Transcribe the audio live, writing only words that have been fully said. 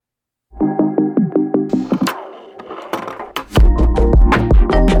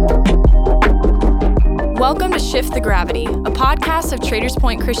Welcome to Shift the Gravity, a podcast of Traders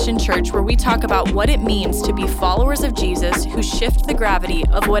Point Christian Church where we talk about what it means to be followers of Jesus who shift the gravity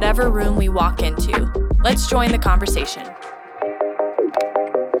of whatever room we walk into. Let's join the conversation.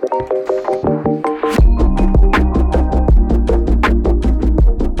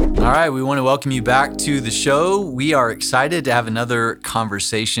 All right, we want to welcome you back to the show. We are excited to have another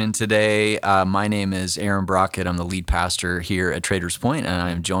conversation today. My name is Aaron Brockett. I'm the lead pastor here at Traders Point, and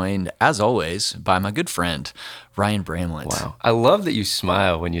I am joined, as always, by my good friend, Ryan Bramlett. Wow. I love that you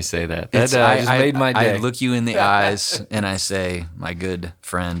smile when you say that. That just made my day. I look you in the eyes and I say, my good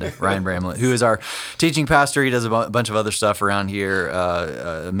friend, Ryan Bramlett, who is our teaching pastor. He does a bunch of other stuff around here,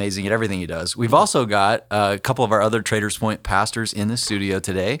 amazing at everything he does. We've also got a couple of our other Traders Point pastors in the studio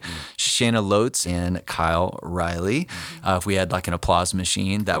today, Shanna Lotz and Kyle Riley. If we had like an applause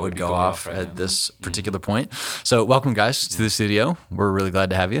machine, that would go off right at this particular point. So welcome, guys, to the studio. We're really glad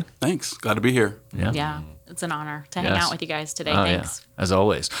to have you. Thanks. Glad to be here. Yeah. It's an honor to hang out with you guys today. Thanks. Yeah, as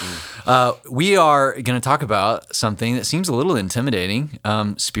always. We are going to talk about something that seems a little intimidating,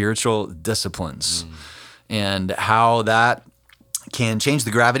 spiritual disciplines, and how that can change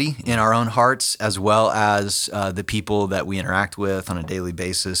the gravity in our own hearts as well as the people that we interact with on a daily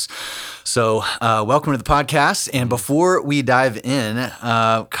basis. So welcome to the podcast. And before we dive in,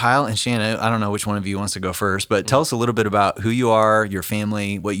 Kyle and Shanna, I don't know which one of you wants to go first, but tell us a little bit about who you are, your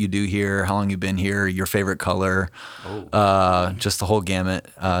family, what you do here, how long you've been here, your favorite color, just the whole gamut.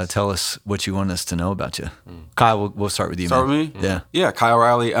 Tell us what you want us to know about you. Kyle, we'll start with you. Start with me? Yeah, Kyle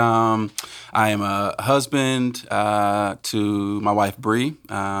Riley. I am a husband to my wife, Bree,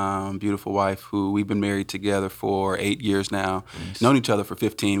 beautiful wife, who we've been married together for 8 years now. Nice. Known each other for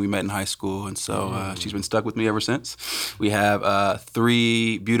 15. We met in high school, and so she's been stuck with me ever since. We have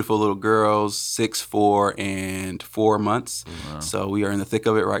 3 beautiful little girls, 6, 4, and 4 months. Wow. So we are in the thick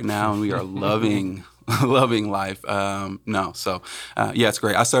of it right now, and we are loving life. It's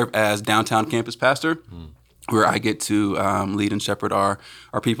great. I serve as downtown campus pastor, where I get to lead and shepherd our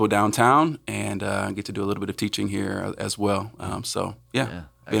people downtown, and get to do a little bit of teaching here as well.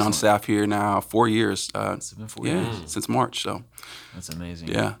 Been on staff here now 4 years. It's been 4 years. Since March. So that's amazing.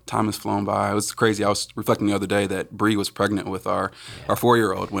 Yeah, time has flown by. It was crazy. I was reflecting the other day that Bree was pregnant with our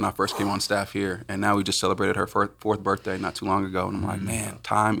 4-year-old when I first came on staff here, and now we just celebrated her 4th birthday not too long ago, and I'm like, man,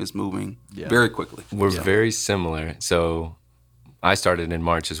 time is moving very quickly. We're very similar. So I started in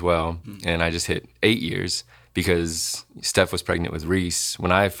March as well, and I just hit 8 years because Steph was pregnant with Reese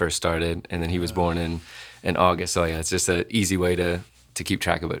when I first started, and then he was born in August. So it's just an easy way to keep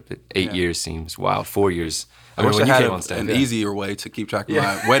track of it. But 8 years seems wild. 4 years. I wish I had an easier way to keep track of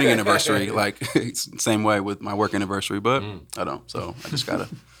my wedding anniversary, same way with my work anniversary, but I don't. So I just got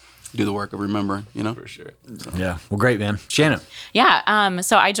to do the work of remembering, For sure. So. Yeah. Well, great, man. Shanna. Yeah.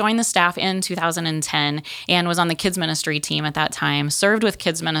 So I joined the staff in 2010 and was on the kids ministry team at that time, served with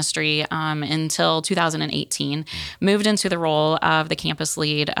kids ministry until 2018, moved into the role of the campus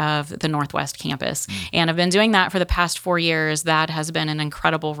lead of the Northwest campus. And I've been doing that for the past 4 years. That has been an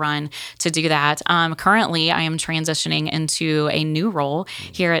incredible run to do that. Currently, I am transitioning into a new role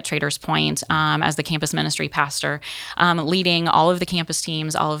here at Traders Point as the campus ministry pastor, leading all of the campus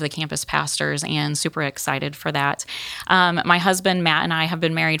teams, all of the campus pastors, and super excited for that. My husband, Matt, and I have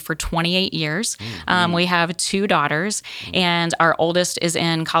been married for 28 years. We have 2 daughters, and our oldest is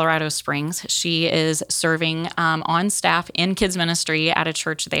in Colorado Springs. She is serving on staff in kids ministry at a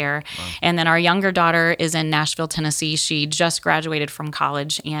church there. Wow. And then our younger daughter is in Nashville, Tennessee. She just graduated from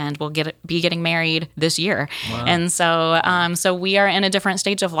college and will be getting married this year. Wow. And so we are in a different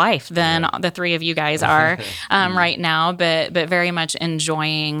stage of life than the 3 of you guys are right now, but very much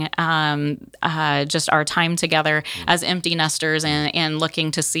enjoying just our time together as empty nesters and looking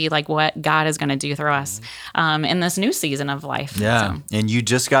to see what God is going to do through us in this new season of life. Yeah. So. And you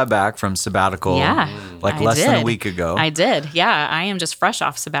just got back from sabbatical less than a week ago. I did. Yeah. I am just fresh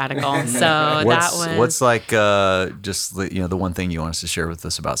off sabbatical. So what's just the one thing you want us to share with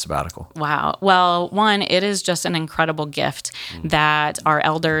us about sabbatical? Wow. Well, one, it is just an incredible gift that our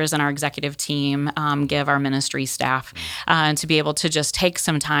elders and our executive team give our ministry staff to be able to just take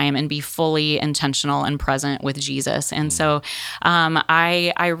some time and be fully intentional and present with Jesus. And so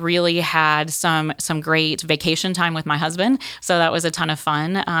I really had some great vacation time with my husband. So that was a ton of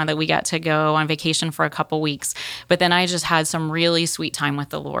fun that we got to go on vacation for a couple weeks. But then I just had some really sweet time with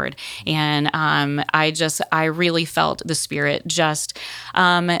the Lord. And I really felt the Spirit just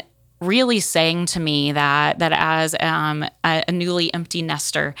really saying to me that as a newly empty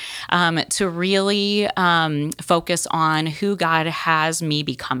nester, to really focus on who God has me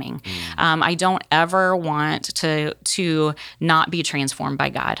becoming. I don't ever want to not be transformed by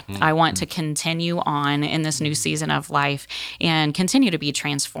God. I want to continue on in this new season of life and continue to be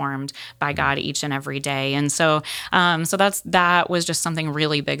transformed by God each and every day. And so that was just something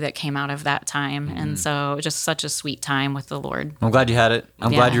really big that came out of that time. And so just such a sweet time with the Lord. I'm glad you had it.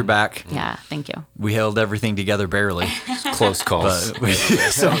 I'm glad you're back. Yeah, thank you. We held everything together barely. Close calls.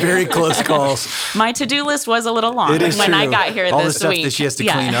 Some very close calls. My to-do list was a little long when I got here All this the stuff week. that she has to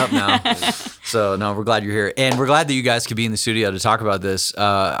clean up now. So no, we're glad you're here, and we're glad that you guys could be in the studio to talk about this.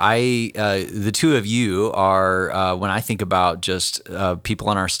 The two of you are when I think about just people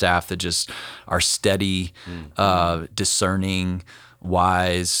on our staff that just are steady, discerning,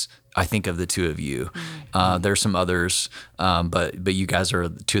 wise. I think of the two of you. There's some others, but you guys are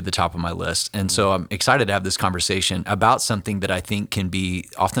two at the top of my list. And so I'm excited to have this conversation about something that I think can be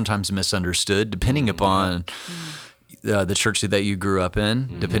oftentimes misunderstood, depending upon the church that you grew up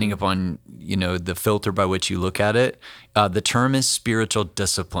in, depending upon the filter by which you look at it. The term is spiritual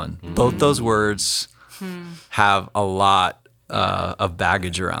discipline. Both those words have a lot of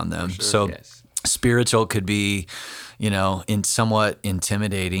baggage around them. Sure. So spiritual could be in somewhat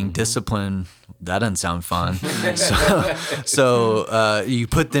intimidating. Discipline, that doesn't sound fun. So you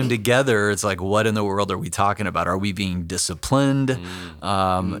put them together, it's like, what in the world are we talking about? Are we being disciplined?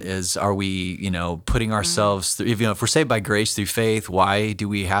 Are we, putting ourselves through, if we're saved by grace through faith, why do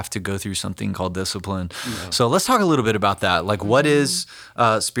we have to go through something called discipline? So let's talk a little bit about that. Like, what is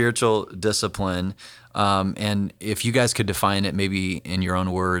spiritual discipline? And if you guys could define it maybe in your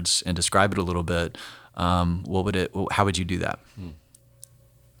own words and describe it a little bit, how would you do that?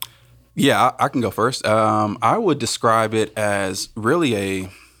 Yeah, I can go first. I would describe it as really a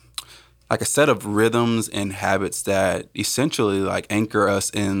set of rhythms and habits that essentially anchor us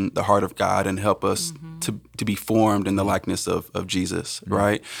in the heart of God and help us to be formed in the likeness of Jesus,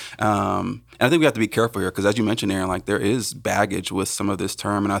 right? And I think we have to be careful here because, as you mentioned, Aaron, there is baggage with some of this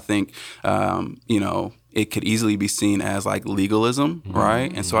term, and I think it could easily be seen as legalism,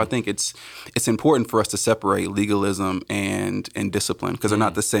 right? And so I think it's important for us to separate legalism and discipline because they're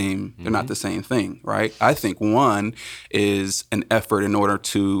not the same. They're not the same thing, right? I think one is an effort in order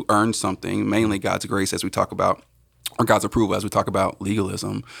to earn something, mainly God's grace, as we talk about, or God's approval, as we talk about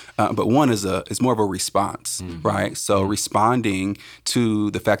legalism. But one is more of a response, right? So responding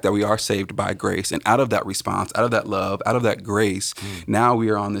to the fact that we are saved by grace, and out of that response, out of that love, out of that grace, now we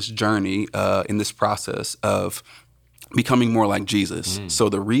are on this journey in this process of becoming more like Jesus. So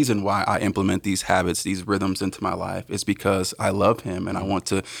the reason why I implement these habits, these rhythms into my life is because I love him and I want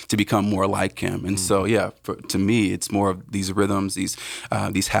to become more like him. And so, to me, it's more of these rhythms,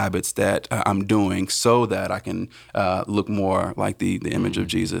 these habits that I'm doing so that I can look more like the image of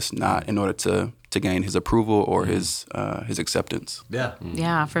Jesus, not in order to gain his approval or his acceptance.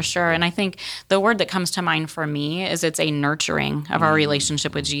 Yeah, for sure. And I think the word that comes to mind for me is it's a nurturing of our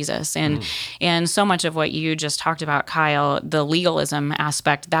relationship with Jesus. And so much of what you just talked about, Kyle, the legalism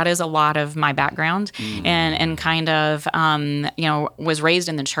aspect, that is a lot of my background and kind of, was raised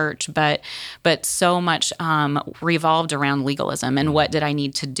in the church, but so much revolved around legalism and what did I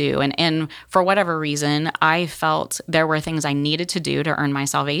need to do. And for whatever reason, I felt there were things I needed to do to earn my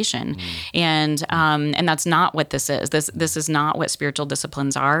salvation. And that's not what this is. This is not what spiritual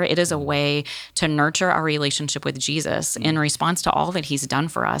disciplines are. It is a way to nurture our relationship with Jesus in response to all that he's done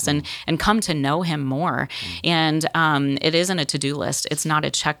for us and come to know him more. And it isn't a to-do list. It's not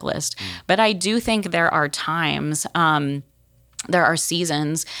a checklist. But I do think there are times there are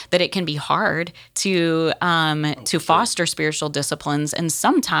seasons that it can be hard to foster spiritual disciplines, and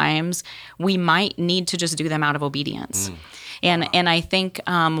sometimes we might need to just do them out of obedience. And I think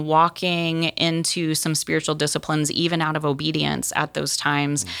walking into some spiritual disciplines, even out of obedience at those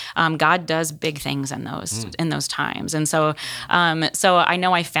times, God does big things in those times. And so I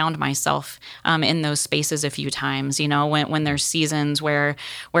know I found myself in those spaces a few times. When there's seasons where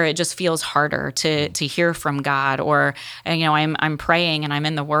it just feels harder to hear from God, or I'm praying and I'm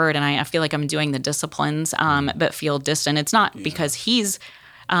in the Word and I feel like I'm doing the disciplines, but feel distant. It's not because he's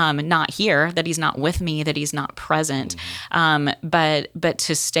not here, that he's not with me, that he's not present, but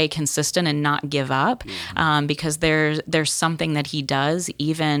to stay consistent and not give up, because there's something that he does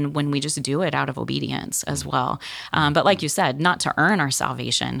even when we just do it out of obedience as well. But like you said, not to earn our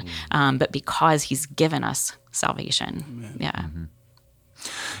salvation, but because he's given us salvation. Amen. Yeah.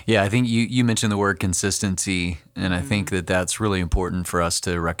 Yeah, I think you mentioned the word consistency, and I think that's really important for us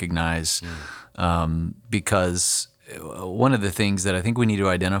to recognize, because one of the things that I think we need to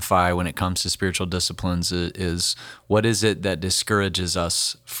identify when it comes to spiritual disciplines is what is it that discourages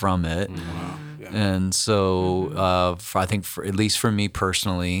us from it. And so I think at least for me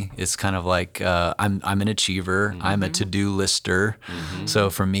personally, it's kind of like I'm an achiever. I'm a to-do lister. So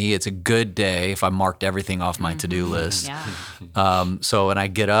for me, it's a good day if I marked everything off my to-do list. So when I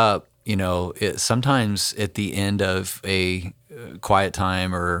get up, sometimes at the end of a quiet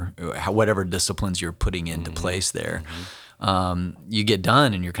time or whatever disciplines you're putting into place there, you get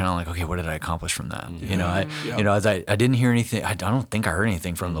done and you're kind of like, okay, what did I accomplish from that? As I didn't hear anything. I don't think I heard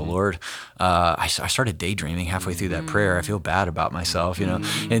anything from the Lord. I started daydreaming halfway through that prayer. I feel bad about myself,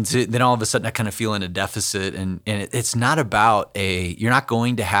 and so then all of a sudden I kind of feel in a deficit, and it's not about you're not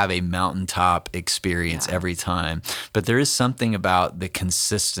going to have a mountaintop experience every time, but there is something about the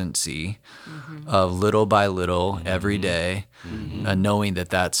consistency of little by little every day, knowing that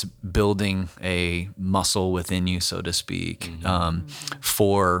that's building a muscle within you, so to speak,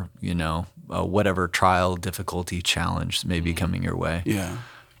 for whatever trial, difficulty, challenge may be coming your way.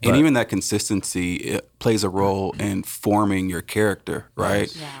 And even that consistency, it plays a role in forming your character,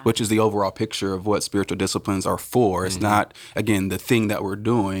 right? Which is the overall picture of what spiritual disciplines are for. It's not, again, the thing that we're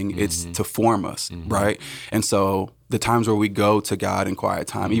doing, it's to form us, right? And so the times where we go to God in quiet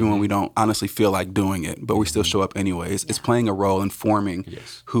time, even when we don't honestly feel like doing it, but we still show up anyways, it's playing a role in forming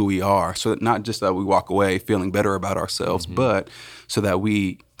who we are. So that not just that we walk away feeling better about ourselves, but so that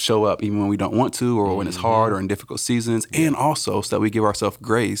we show up even when we don't want to, or when it's hard or in difficult seasons, and also so that we give ourselves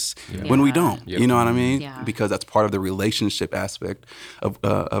grace when we don't. You know what I mean? Because that's part of the relationship aspect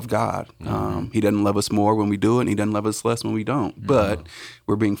of God. He doesn't love us more when we do it, and he doesn't love us less when we don't. But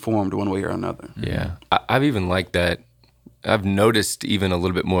we're being formed one way or another. I've even liked that. I've noticed even a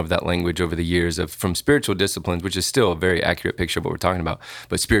little bit more of that language over the years from spiritual disciplines, which is still a very accurate picture of what we're talking about,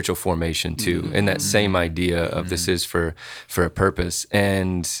 but spiritual formation too. And that same idea of this is for a purpose.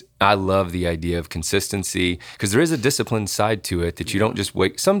 And I love the idea of consistency, because there is a discipline side to it that you don't just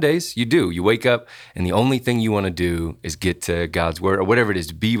wake. Some days you do. You wake up and the only thing you want to do is get to God's word or whatever it is,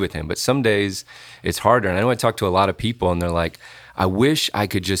 to be with him. But some days it's harder. And I know I talk to a lot of people and they're like, I wish I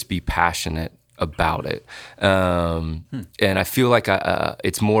could just be passionate about it. And I feel like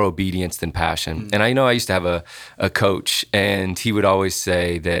it's more obedience than passion. And I know I used to have a coach, and he would always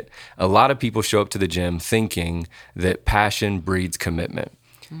say that a lot of people show up to the gym thinking that passion breeds commitment.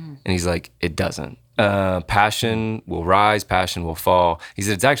 And he's like, it doesn't. Passion will rise, passion will fall. He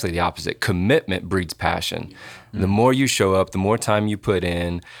said it's actually the opposite. Commitment breeds passion. The more you show up, the more time you put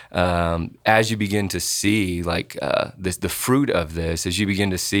in, as you begin to see the fruit of this, as you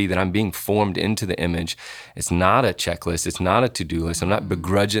begin to see that I'm being formed into the image, it's not a checklist, it's not a to-do list. I'm not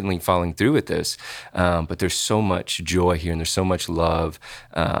begrudgingly following through with this, but there's so much joy here and there's so much love,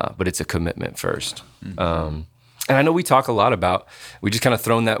 but it's a commitment first. And I know we talk a lot about, we just kind of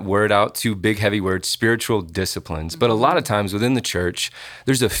thrown that word out, two big heavy words, spiritual disciplines. But a lot of times within the church,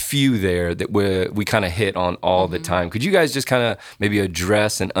 there's a few there that we kind of hit on all the time. Could you guys just kind of maybe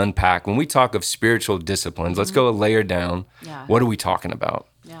address and unpack, when we talk of spiritual disciplines, let's go a layer down. What are we talking about?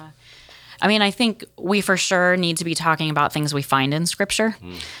 I mean, I think we for sure need to be talking about things we find in Scripture.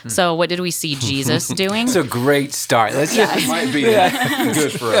 So what did we see Jesus doing? It's a great start. Let's just Might be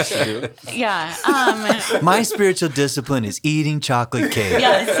good for us to do. My spiritual discipline is eating chocolate cake.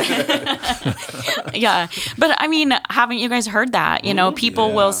 But I mean, haven't you guys heard that?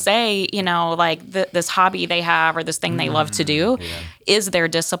 People will say, like this hobby they have or this thing they love to do is their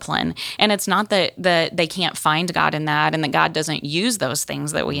discipline. And it's not that they can't find God in that and that God doesn't use those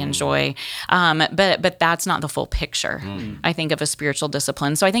things that we enjoy. But that's not the full picture, I think, of a spiritual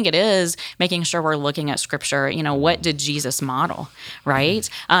discipline. So I think it is making sure we're looking at Scripture. What did Jesus model, right?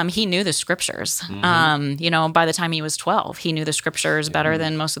 He knew the Scriptures. By the time he was 12, he knew the Scriptures better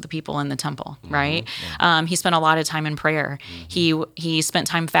than most of the people in the temple, right? He spent a lot of time in prayer. He spent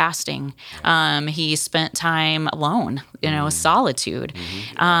time fasting. He spent time alone, solitude.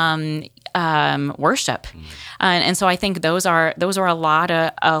 Worship, and so I think those are a lot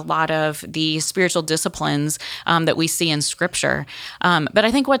of the spiritual disciplines that we see in Scripture. But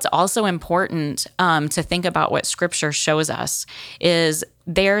I think what's also important to think about what Scripture shows us is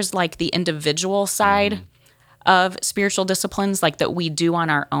there's like the individual side of spiritual disciplines, like that we do on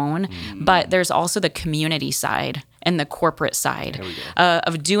our own, but there's also the community side and the corporate side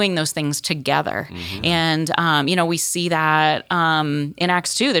of doing those things together. And, we see that in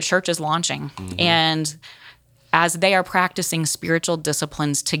Acts 2, the church is launching. And as they are practicing spiritual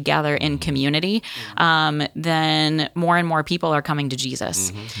disciplines together in community, then more and more people are coming to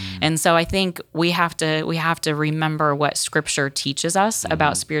Jesus. And so I think we have to remember what Scripture teaches us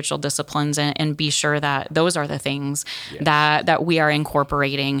about spiritual disciplines, and be sure that those are the things that we are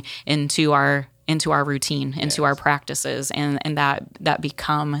incorporating into our routine, into our practices, and that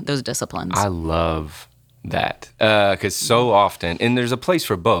become those disciplines. I love that, because so often, and there's a place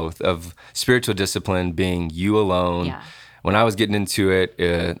for both, of spiritual discipline being you alone. Yeah. When I was getting into it,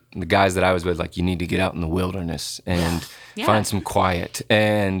 the guys that I was with, like, you need to get out in the wilderness and find some quiet.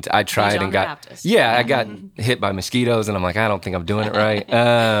 And I tried and got I got hit by mosquitoes, and I'm like, I don't think I'm doing it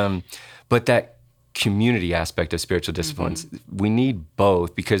right. But that community aspect of spiritual disciplines, we need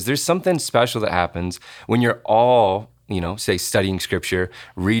both, because there's something special that happens when you're all, say, studying Scripture,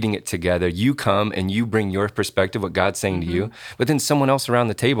 reading it together. You come and you bring your perspective, what God's saying to you, but then someone else around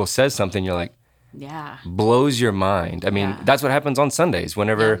the table says something, you're like, blows your mind. I mean, that's what happens on Sundays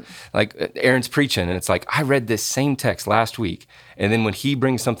whenever, like, Aaron's preaching, and it's like, I read this same text last week, and then when he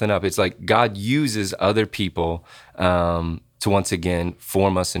brings something up, it's like God uses other people to once again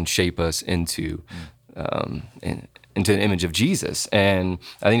form us and shape us into the image of Jesus. And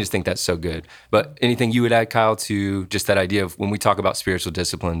I just think that's so good. But anything you would add, Kyle, to just that idea of when we talk about spiritual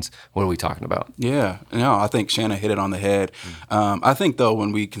disciplines, what are we talking about? Yeah, no, I think Shanna hit it on the head. I think, though,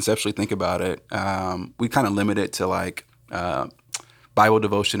 when we conceptually think about it, we kind of limit it to, like, Bible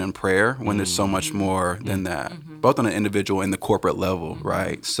devotion and prayer, when there's so much more than that, both on an individual and the corporate level,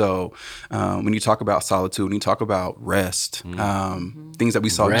 right? So when you talk about solitude, when you talk about rest, things that we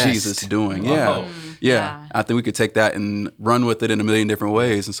saw Jesus doing, I think we could take that and run with it in a million different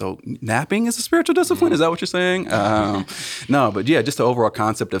ways. And so napping is a spiritual discipline? Is that what you're saying? No, but just the overall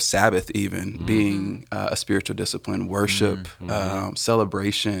concept of Sabbath even being a spiritual discipline, worship,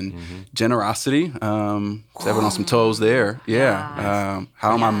 celebration, generosity, stepping on some toes there.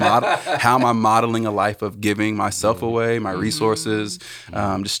 How am I modeling a life of giving myself away, my resources,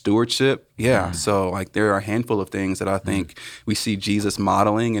 just stewardship? So, like, there are a handful of things that I think we see Jesus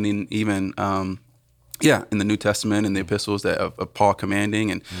modeling, and even in the New Testament and the epistles of Paul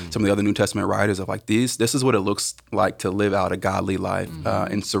commanding, and some of the other New Testament writers of, like, this is what it looks like to live out a godly life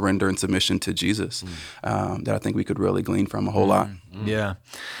in surrender and submission to Jesus, that I think we could really glean from a whole lot. Yeah.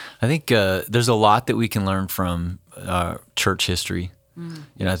 I think there's a lot that we can learn from church history.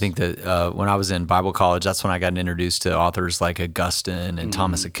 I think that when I was in Bible college, that's when I got introduced to authors like Augustine and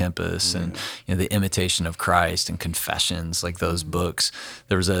Thomas à Kempis, and The Imitation of Christ and Confessions, like those books.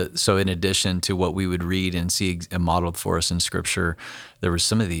 So in addition to what we would read and see modeled for us in Scripture, there were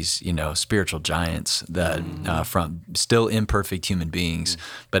some of these, spiritual giants that from still imperfect human beings,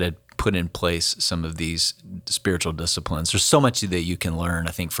 but had put in place some of these spiritual disciplines. There's so much that you can learn,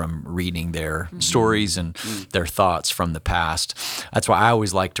 I think, from reading their stories and their thoughts from the past. That's why I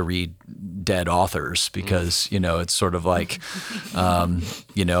always like to read dead authors, because, it's sort of like, we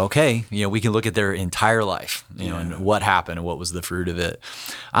can look at their entire life, and what happened and what was the fruit of it.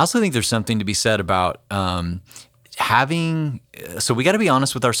 I also think there's something to be said about so we got to be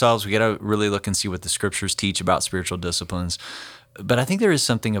honest with ourselves. We got to really look and see what the Scriptures teach about spiritual disciplines. But I think there is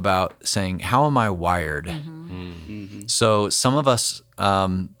something about saying, how am I wired? So some of us,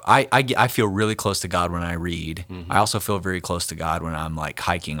 I feel really close to God when I read. I also feel very close to God when I'm, like,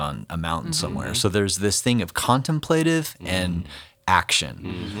 hiking on a mountain somewhere. So there's this thing of contemplative and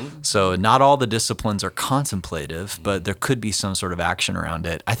action. So not all the disciplines are contemplative, but there could be some sort of action around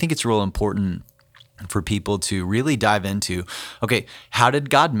it. I think it's real important for people to really dive into, okay, how did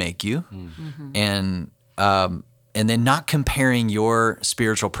God make you? And then not comparing your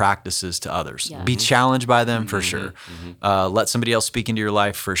spiritual practices to others. Be challenged by them, for sure. Let somebody else speak into your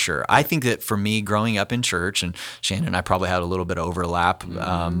life, for sure. I think that for me, growing up in church, and Shanna and I probably had a little bit of overlap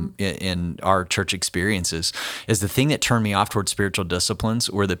in our church experiences, is the thing that turned me off towards spiritual disciplines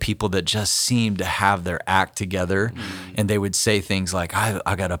were the people that just seemed to have their act together. And they would say things like,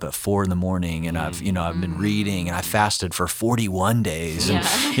 I got up at 4 a.m. and I've been reading, and I fasted for 41 days.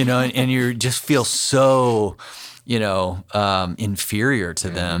 And you just feel so inferior to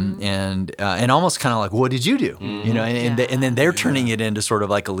them, and almost kind of like, what did you do? And then they're turning it into sort of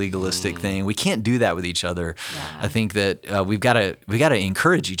like a legalistic thing. We can't do that with each other. I think that we've got to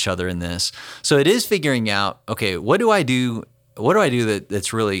encourage each other in this. So it is figuring out, okay, what do I do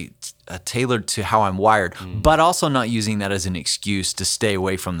that's really tailored to how I'm wired, but also not using that as an excuse to stay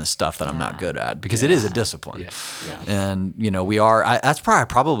away from the stuff that I'm not good at, because it is a discipline. And, that's why I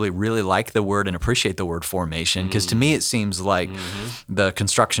probably really like the word and appreciate the word formation, because to me it seems like the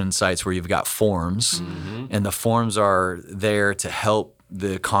construction sites where you've got forms, and the forms are there to help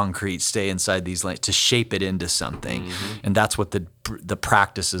the concrete stay inside these lanes, to shape it into something. And that's what the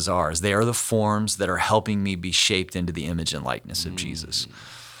practices are. Is they are the forms that are helping me be shaped into the image and likeness of Jesus.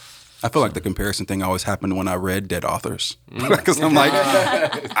 I feel like the comparison thing always happened when I read dead authors. Because I'm like,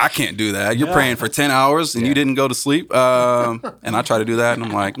 I can't do that. You're praying for 10 hours and you didn't go to sleep. And I try to do that and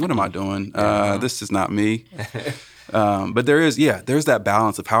I'm like, what am I doing? This is not me. But there's that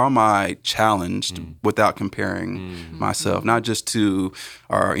balance of how am I challenged without comparing myself, not just to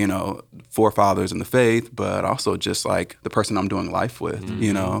our, forefathers in the faith, but also just like the person I'm doing life with,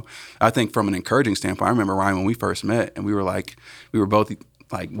 I think from an encouraging standpoint, I remember, Ryan, when we first met and we were both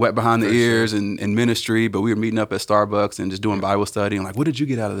like wet behind the ears in ministry, but we were meeting up at Starbucks and just doing Bible study and like, what did you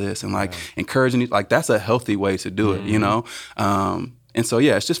get out of this? And like encouraging, like that's a healthy way to do it, And so,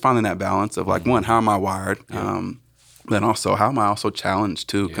 it's just finding that balance of like, one, how am I wired? Then also, how am I also challenged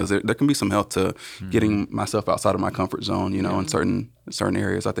too? Because there can be some health to getting myself outside of my comfort zone, in certain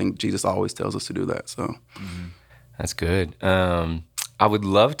areas. I think Jesus always tells us to do that. So that's good. I would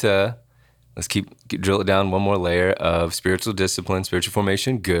love to. Let's drill it down one more layer of spiritual discipline, spiritual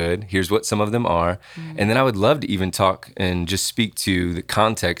formation. Good. Here's what some of them are. And then I would love to even talk and just speak to the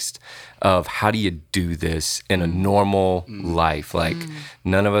context of how do you do this in a normal life? Like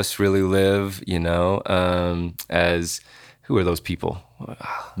none of us really live, as, who are those people?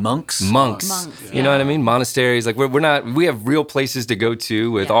 Monks. You know what I mean? Monasteries. Like we have real places to go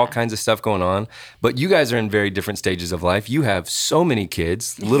to with all kinds of stuff going on. But you guys are in very different stages of life. You have so many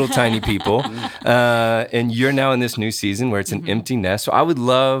kids, little tiny people. And you're now in this new season where it's an empty nest. So I would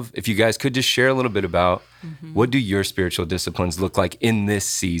love if you guys could just share a little bit about what do your spiritual disciplines look like in this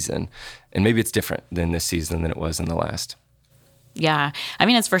season? And maybe it's different than this season than it was in the last. Yeah. I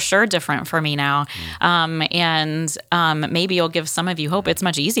mean, it's for sure different for me now. And maybe you'll give some of you hope. It's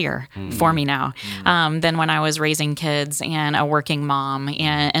much easier for me now than when I was raising kids and a working mom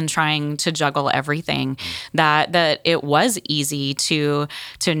and trying to juggle everything, that it was easy to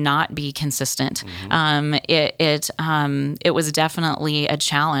not be consistent. It was definitely a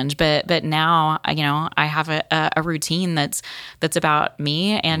challenge, but now, I have a routine that's about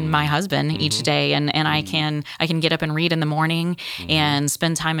me and my husband each day. And I can get up and read in the morning and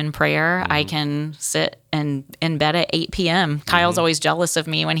spend time in prayer. I can sit in bed at 8 p.m. Kyle's always jealous of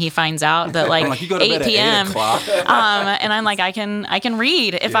me when he finds out that like 8 p.m. And I'm like, I can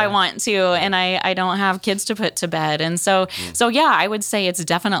read if I want to, and I don't have kids to put to bed. And so I would say it's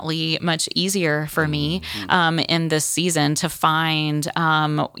definitely much easier for me in this season to find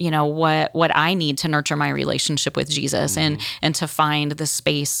what I need to nurture my relationship with Jesus and to find the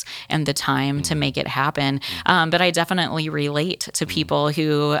space and the time to make it happen. But I definitely relate to people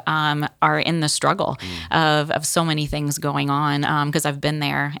who are in the struggle of so many things going on, because I've been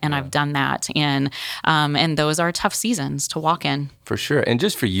there and I've done that, and those are tough seasons to walk in. For sure. And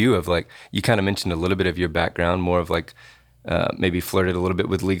just for you, of like, you kind of mentioned a little bit of your background, more of like maybe flirted a little bit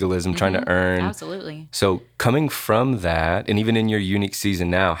with legalism, trying to earn. Absolutely. So coming from that, and even in your unique season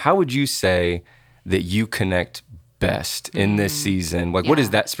now, how would you say that you connect best in this season? Like, what is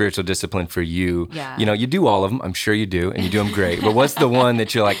that spiritual discipline for you? Yeah. You do all of them. I'm sure you do, and you do them great. But what's the one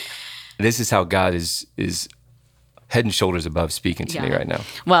that you're like, this is how God is head and shoulders above speaking to me right now?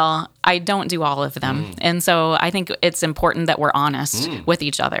 Well, I don't do all of them. And so I think it's important that we're honest with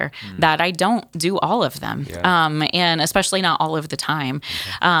each other, that I don't do all of them. And especially not all of the time.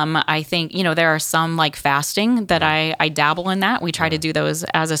 I think, there are some like fasting that I dabble in that. We try to do those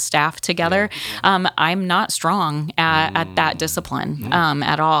as a staff together. I'm not strong at that discipline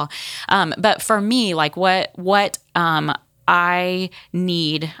at all. But for me, like what I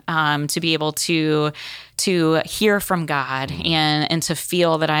need to be able to hear from God and to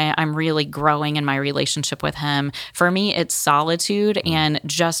feel that I'm really growing in my relationship with Him. For me, it's solitude and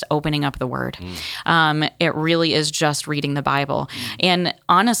just opening up the Word. It really is just reading the Bible. And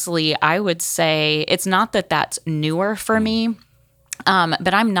honestly, I would say it's not that that's newer for me.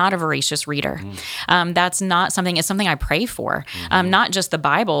 But I'm not a voracious reader. That's not something, it's something I pray for. Not just the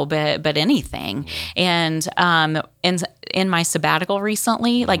Bible, but anything. And in my sabbatical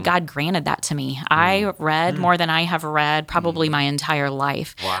recently, like God granted that to me. I read more than I have read probably my entire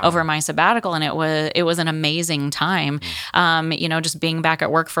life over my sabbatical. And it was an amazing time. Just being back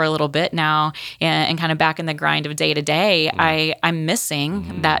at work for a little bit now and kind of back in the grind of day to day, I'm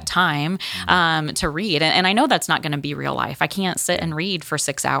missing that time to read. And I know that's not going to be real life. I can't sit and read for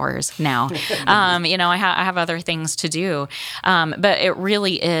 6 hours now. I have other things to do. But it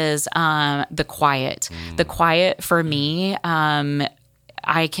really is the quiet. The quiet for me, I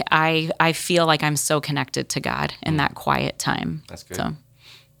feel like I'm so connected to God in that quiet time. That's good. So.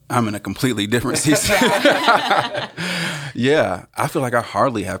 I'm in a completely different season. Yeah, I feel like I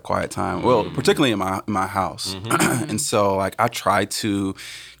hardly have quiet time. Well, particularly in my house. And so like I try to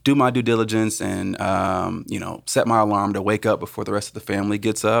do my due diligence and set my alarm to wake up before the rest of the family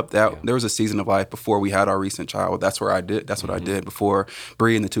gets up. There was a season of life before we had our recent child. That's what I did. Before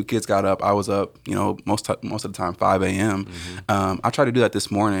Bree and the two kids got up. I was up, most of the time 5 a.m. I tried to do that this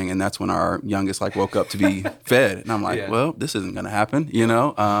morning, and that's when our youngest woke up to be fed, and I'm like, well, this isn't going to happen,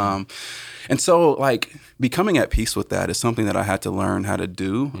 And so, becoming at peace with that is something that I had to learn how to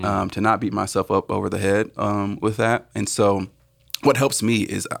do, to not beat myself up over the head with that. And so what helps me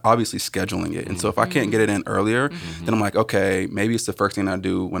is obviously scheduling it. And so if I can't get it in earlier, then I'm like, okay, maybe it's the first thing I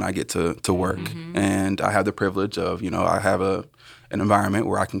do when I get to work. And I have the privilege of, I have an environment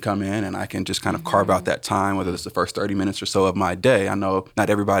where I can come in and I can just kind of carve out that time, whether it's the first 30 minutes or so of my day. I know not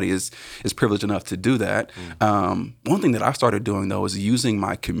everybody is privileged enough to do that. One thing that I started doing, though, is using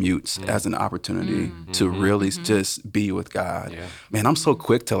my commutes as an opportunity to really just be with God. Yeah. Man, I'm so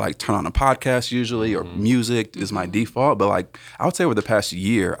quick to turn on a podcast usually, or music is my default. But I would say over the past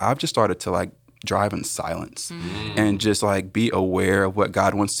year, I've just started to drive in silence and just be aware of what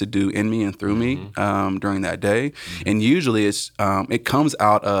God wants to do in me and through me during that day. And usually it comes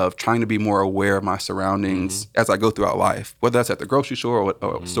out of trying to be more aware of my surroundings as I go throughout life, whether that's at the grocery store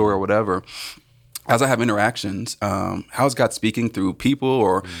or whatever. As I have interactions, how is God speaking through people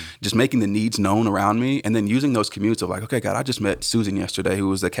or just making the needs known around me? And then using those commutes of okay, God, I just met Susan yesterday, who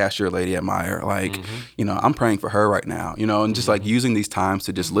was the cashier lady at Meijer. I'm praying for her right now, and just using these times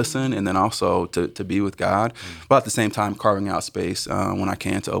to just listen and then also to be with God, but at the same time carving out space when I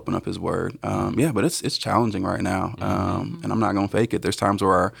can to open up His Word. But it's challenging right now, and I'm not going to fake it. There's times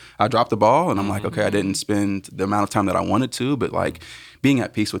where I drop the ball and I'm like, okay, I didn't spend the amount of time that I wanted to, but being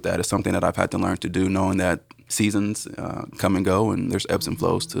at peace with that is something that I've had to learn to do, knowing that seasons come and go, and there's ebbs and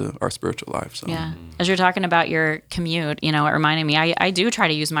flows to our spiritual life. So. Yeah. As you're talking about your commute, it reminded me, I do try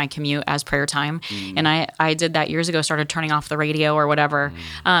to use my commute as prayer time. And I did that years ago, started turning off the radio or whatever,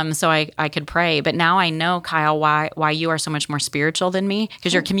 so I could pray. But now I know, Kyle, why you are so much more spiritual than me,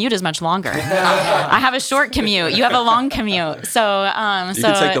 because your commute is much longer. I have a short commute. You have a long commute. So you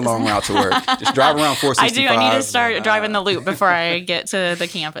can take the long route to work. Just drive around 465. I need to start driving the loop before I get to the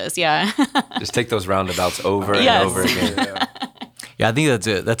campus. Yeah. Just take those roundabouts over and over again. Yeah, I think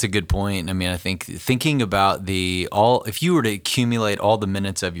that's a good point. I mean, I think thinking about if you were to accumulate all the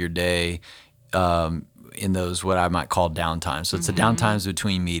minutes of your day in those what I might call downtimes. So it's the downtimes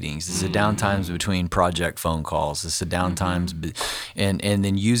between meetings, it's the downtimes between project phone calls, it's the downtimes, and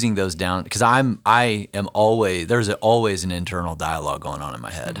then using those down, because I am always, there's always an internal dialogue going on in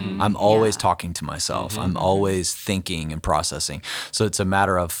my head. I'm always talking to myself. I'm always thinking and processing. So it's a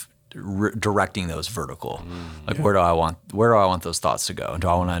matter of directing those vertical, where do I want those thoughts to go? Do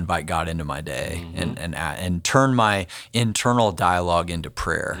I want to invite God into my day and turn my internal dialogue into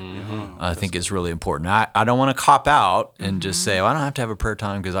prayer? I think is really important. I don't want to cop out and just say, well, I don't have to have a prayer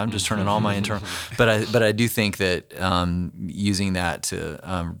time because I'm just turning all my internal. But I do think that using that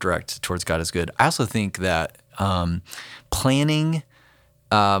to direct towards God is good. I also think that planning,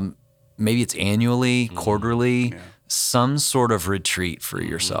 maybe it's annually, quarterly. Some sort of retreat for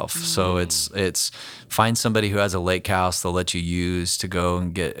yourself. So it's find somebody who has a lake house they'll let you use to go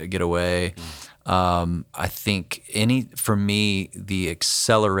and get away. I think for me, the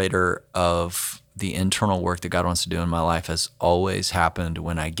accelerator of the internal work that God wants to do in my life has always happened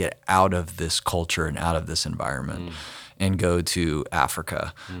when I get out of this culture and out of this environment. And go to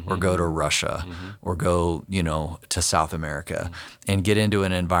Africa or go to Russia or go, to South America and get into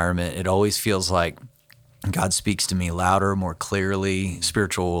an environment. It always feels like God speaks to me louder, more clearly.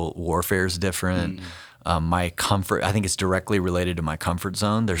 Spiritual warfare is different. My comfort, I think it's directly related to my comfort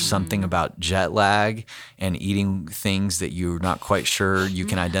zone. There's something about jet lag and eating things that you're not quite sure you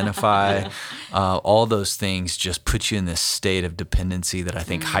can identify. All those things just put you in this state of dependency that I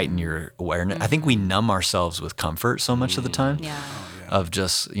think heighten your awareness. I think we numb ourselves with comfort so much of the time. Of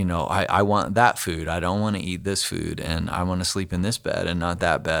just, I want that food. I don't want to eat this food, and I want to sleep in this bed and not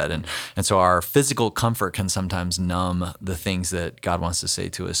that bed. And so our physical comfort can sometimes numb the things that God wants to say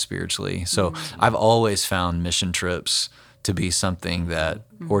to us spiritually. So I've always found mission trips to be something that,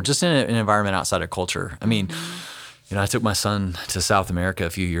 or just in an environment outside of culture. I mean, I took my son to South America a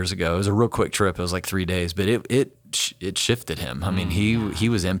few years ago. It was a real quick trip. It was like 3 days, but it it shifted him. I mean, he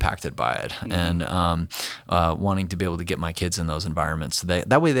was impacted by it, and wanting to be able to get my kids in those environments,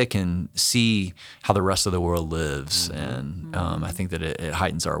 that way they can see how the rest of the world lives, and I think that it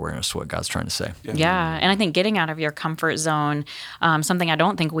heightens our awareness to what God's trying to say. Yeah, and I think getting out of your comfort zone, something I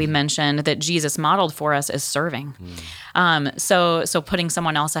don't think we mentioned that Jesus modeled for us is serving. So putting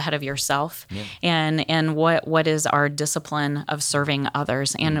someone else ahead of yourself, and what is our discipline of serving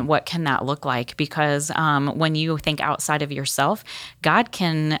others, and what can that look like? Because when you think outside of yourself, God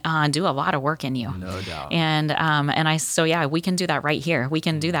can do a lot of work in you. No doubt. And we can do that right here. We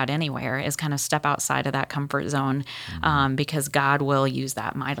can do that anywhere. Is kind of step outside of that comfort zone, because God will use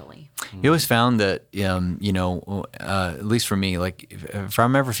that mightily. You always found that, at least for me, like if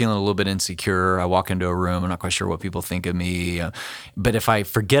I'm ever feeling a little bit insecure, I walk into a room, I'm not quite sure what people think of me, but if I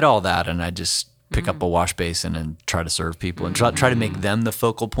forget all that and I just pick up a wash basin and try to serve people and try to make them the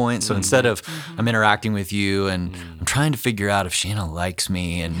focal point. So instead of I'm interacting with you and I'm trying to figure out if Shanna likes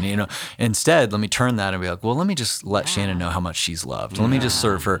me, and instead let me turn that and be like, well, let me just let Shanna know how much she's loved. Let me just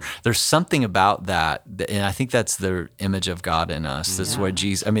serve her. There's something about that, and I think that's the image of God in us. That's why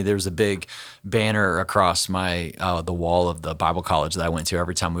Jesus. I mean, there's a big banner across my the wall of the Bible college that I went to.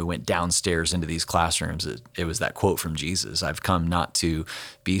 Every time we went downstairs into these classrooms, it was that quote from Jesus: "I've come not to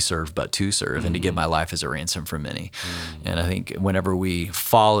be served, but to serve, and to give my life as a ransom for many." And I think whenever we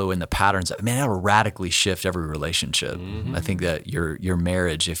follow in the patterns, that'll radically shift every relationship. I think that your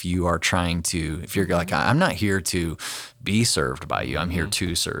marriage, if you're like, I'm not here to be served by you, I'm here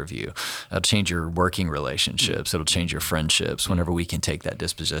to serve you. It'll change your working relationships. It'll change your friendships whenever we can take that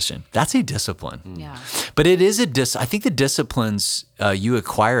disposition. That's a discipline. Yeah. But it is I think the disciplines, you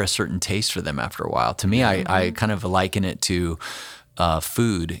acquire a certain taste for them after a while. To me, I kind of liken it to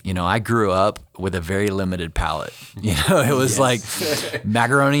food. I grew up with a very limited palate. It was like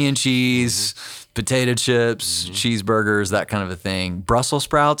macaroni and cheese, potato chips, cheeseburgers, that kind of a thing. Brussels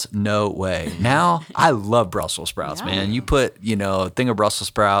sprouts, no way. Now I love Brussels sprouts, man. You put, a thing of Brussels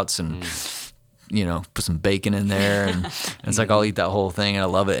sprouts and put some bacon in there, and it's like I'll eat that whole thing, and I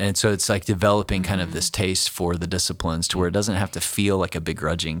love it. And so it's like developing kind of this taste for the disciplines to where it doesn't have to feel like a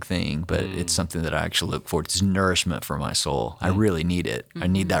begrudging thing, but it's something that I actually look forward to. It's nourishment for my soul. I really need it. I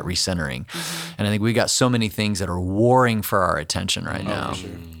need that recentering. And I think we got so many things that are warring for our attention right now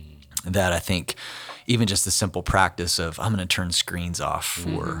that I think even just the simple practice of I'm going to turn screens off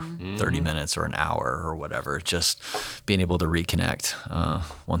for 30 minutes or an hour or whatever, just being able to reconnect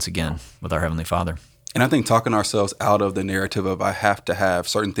once again with our Heavenly Father. And I think talking ourselves out of the narrative of I have to have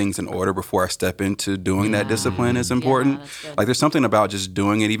certain things in order before I step into doing that discipline is important. Like there's something about just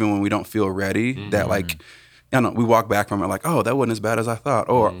doing it even when we don't feel ready that like, we walk back from it like, oh, that wasn't as bad as I thought.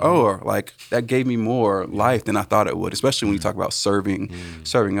 Or like that gave me more life than I thought it would, especially when you talk about serving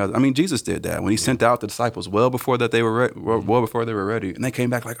others. I mean, Jesus did that when he sent out the disciples well before they were ready. And they came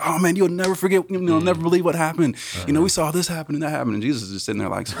back like, oh man, you'll never forget, you'll never believe what happened. We saw this happen and that happened. And Jesus is just sitting there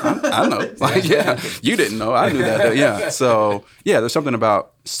like, I know. Like, you didn't know. I knew that. Yeah. So there's something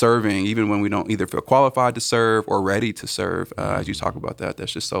about serving, even when we don't either feel qualified to serve or ready to serve, as you talk about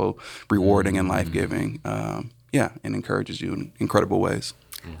that's just so rewarding and life-giving, and encourages you in incredible ways.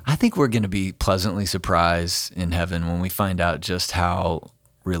 I think we're going to be pleasantly surprised in heaven when we find out just how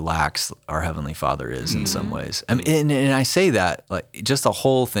relaxed our Heavenly Father is in some ways. I mean, and I say that, like, just the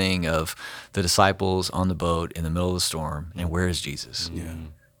whole thing of the disciples on the boat in the middle of the storm, and where is Jesus?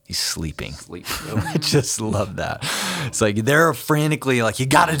 He's sleeping. I just love that. It's like they're frantically like, you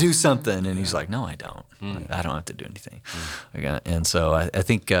got to do something. And he's like, no, I don't. I don't have to do anything. And so I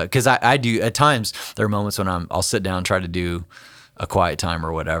think, because I do, at times, there are moments when I'll sit down and try to do a quiet time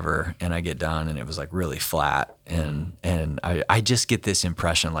or whatever, and I get done and it was like really flat. And I just get this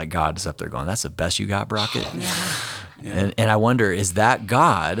impression like God is up there going, that's the best you got, Brockett? And I wonder, is that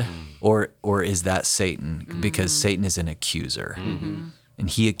God or is that Satan? Because Satan is an accuser.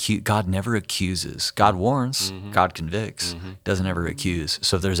 And God never accuses. God warns. God convicts. Doesn't ever accuse.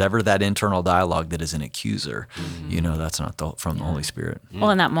 So if there's ever that internal dialogue that is an accuser, that's not from the Holy Spirit. Well,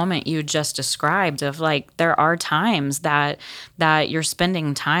 in that moment you just described of like, there are times that you're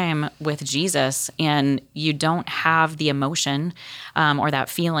spending time with Jesus and you don't have the emotion or that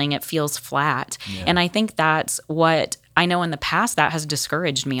feeling. It feels flat. And I think that's what I know in the past that has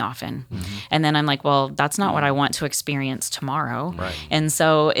discouraged me often. And then I'm like, well, that's not what I want to experience tomorrow. Right. And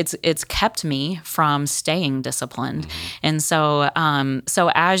so it's kept me from staying disciplined. And so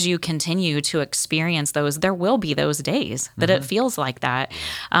so as you continue to experience those, there will be those days that it feels like that.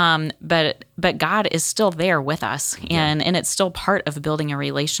 But God is still there with us, and it's still part of building a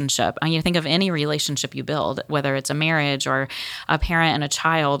relationship. I mean, you think of any relationship you build, whether it's a marriage or a parent and a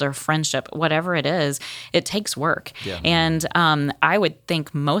child or friendship, whatever it is, it takes work. Yeah. And I would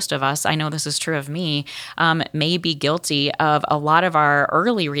think most of us, I know this is true of me, may be guilty of a lot of our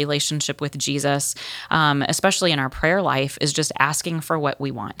early relationship with Jesus, especially in our prayer life, is just asking for what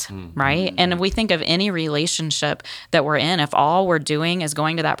we want, right? And if we think of any relationship that we're in, if all we're doing is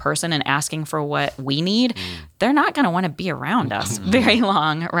going to that person and asking for what we need, they're not going to want to be around us very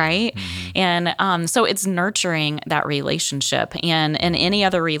long, right? And so it's nurturing that relationship. And in any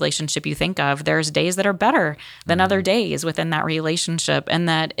other relationship you think of, there's days that are better than other days within that relationship, and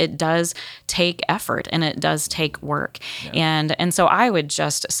that it does take effort and it does take work. And so I would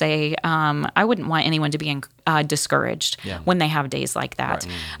just say I wouldn't want anyone to be discouraged when they have days like that.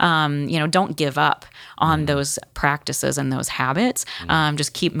 Right. Don't give up on those practices and those habits.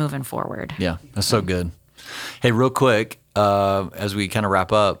 Just keep moving forward. Yeah, that's so good. Hey, real quick, as we kind of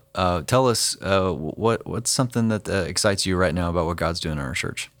wrap up, tell us what's something that excites you right now about what God's doing in our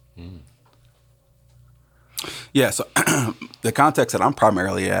church? Yeah, so the context that I'm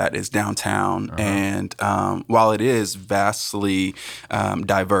primarily at is downtown, and while it is vastly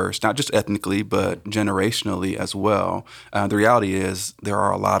diverse, not just ethnically, but generationally as well, the reality is there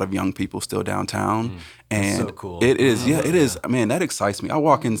are a lot of young people still downtown. And so cool. It is, it is. Man, that excites me. I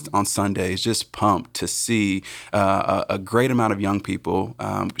walk in on Sundays just pumped to see a great amount of young people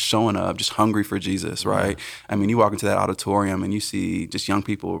showing up, just hungry for Jesus, right? I mean, you walk into that auditorium and you see just young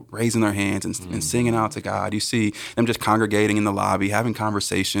people raising their hands and singing out to God. You see them just congregating in the lobby, having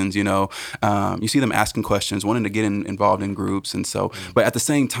conversations, you see them asking questions, wanting to get involved in groups. And so, but at the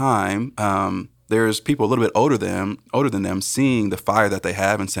same time, there's people a little bit older than them seeing the fire that they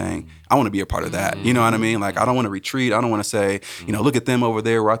have and saying, I want to be a part of that. You know what I mean? Like, I don't want to retreat. I don't want to say, look at them over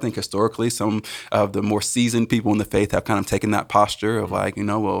there, where I think historically some of the more seasoned people in the faith have kind of taken that posture of like,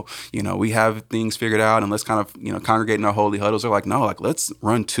 we have things figured out and let's kind of, congregate in our holy huddles. They're like, no, like, let's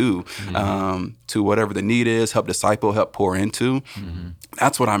run to whatever the need is, help disciple, help pour into.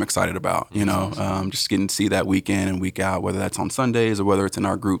 That's what I'm excited about, just getting to see that week in and week out, whether that's on Sundays or whether it's in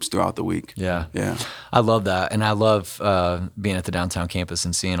our groups throughout the week. Yeah. Yeah. I love that. And I love being at the downtown campus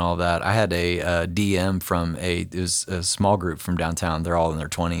and seeing all that. I had a DM from it was a small group from downtown. They're all in their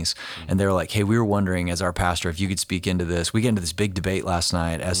 20s. And they were like, hey, we were wondering as our pastor, if you could speak into this. We got into this big debate last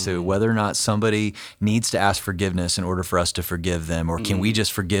night as to whether or not somebody needs to ask forgiveness in order for us to forgive them, or can we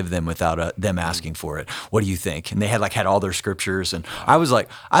just forgive them without them asking for it? What do you think? And they had all their scriptures. And I was like,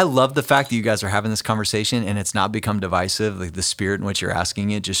 I love the fact that you guys are having this conversation and it's not become divisive. Like, the spirit in which you're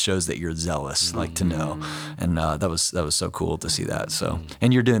asking it just shows that you're zealous, like to know. And that was so cool to see that. So,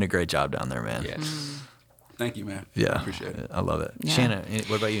 and you're doing a great job down there, man. Yes. Thank you, man. Yeah. I appreciate it. I love it. Yeah. Shanna,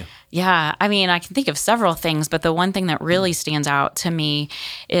 what about you? Yeah, I mean, I can think of several things, but the one thing that really stands out to me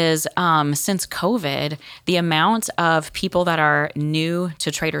is since COVID, the amount of people that are new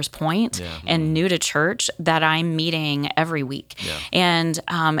to Traders Point and new to church that I'm meeting every week. Yeah.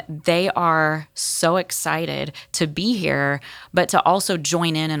 And they are so excited to be here, but to also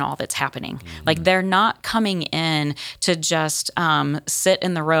join in all that's happening. Like, they're not coming in to just sit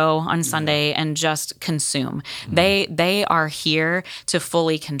in the row on Sunday and just consume. They are here to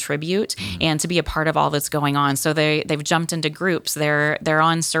fully contribute and to be a part of all that's going on. So they've jumped into groups. They're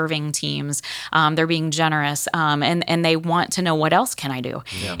on serving teams. They're being generous, and they want to know, what else can I do?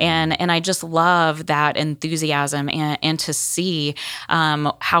 Yeah. And I just love that enthusiasm and to see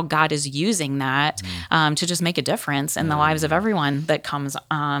how God is using that to just make a difference in the lives of everyone that comes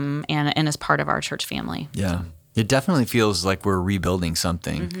and is part of our church family. Yeah. It definitely feels like we're rebuilding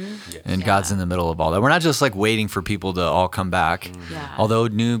something, and God's in the middle of all that. We're not just like waiting for people to all come back. Yeah. Although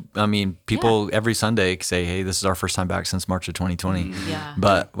people every Sunday say, hey, this is our first time back since March of 2020. Yeah.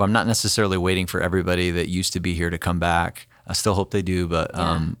 But I'm not necessarily waiting for everybody that used to be here to come back. I still hope they do, but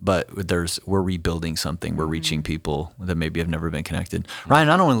we're rebuilding something. We're reaching people that maybe have never been connected. Ryan,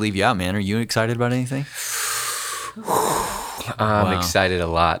 I don't want to leave you out, man. Are you excited about anything? I'm excited a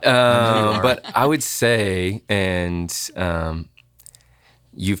lot. But I would say, and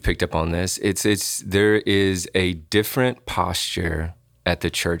you've picked up on this, there is a different posture at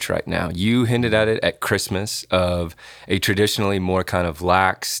the church right now. You hinted at it at Christmas, of a traditionally more kind of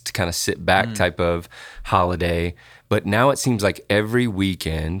laxed, kind of sit back type of holiday. But now it seems like every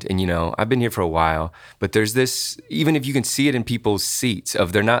weekend, and I've been here for a while, but there's this, even if you can see it in people's seats,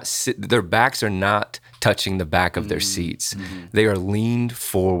 of their backs are not touching the back of their seats. They are leaned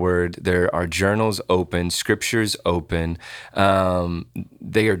forward. There are journals open, scriptures open.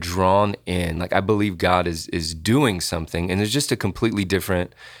 They are drawn in. Like, I believe God is doing something, and there's just a completely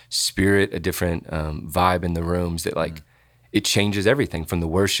different spirit, a different vibe in the rooms that it changes everything from the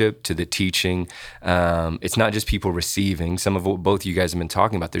worship to the teaching. It's not just people receiving. Some of what both of you guys have been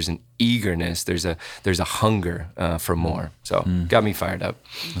talking about. There's an eagerness. There's a hunger for more. So got me fired up.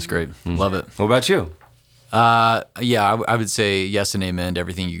 That's great. Love it. What about you? I would say yes and amen to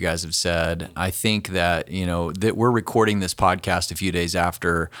everything you guys have said. I think that, that we're recording this podcast a few days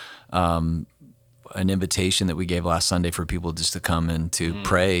after an invitation that we gave last Sunday for people just to come and to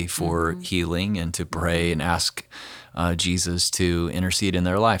pray for healing and to pray and ask Jesus to intercede in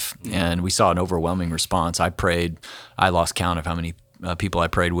their life. And we saw an overwhelming response. I lost count of how many people I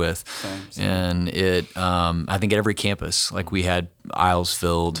prayed with. Same. And I think at every campus, we had aisles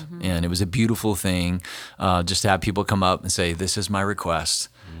filled, and it was a beautiful thing just to have people come up and say, this is my request,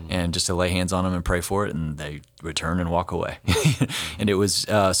 and just to lay hands on them and pray for it, and they return and walk away. And it was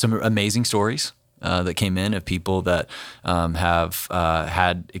some amazing stories that came in of people that have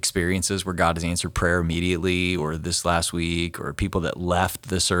had experiences where God has answered prayer immediately, or this last week, or people that left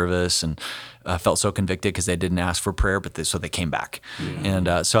the service and felt so convicted because they didn't ask for prayer, so they came back.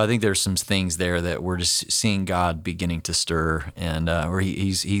 And so I think there's some things there that we're just seeing God beginning to stir, and where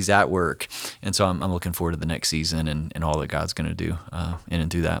he's at work. And so I'm looking forward to the next season and all that God's going to do in and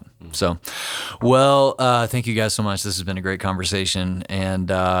through that. So, thank you guys so much. This has been a great conversation,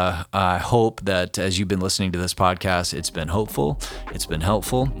 and I hope that as you've been listening to this podcast, it's been hopeful, it's been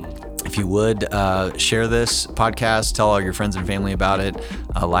helpful. If you would share this podcast, tell all your friends and family about it,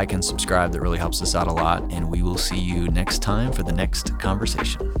 like and subscribe. That really helps us out a lot. And we will see you next time for the next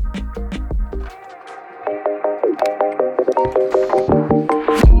conversation.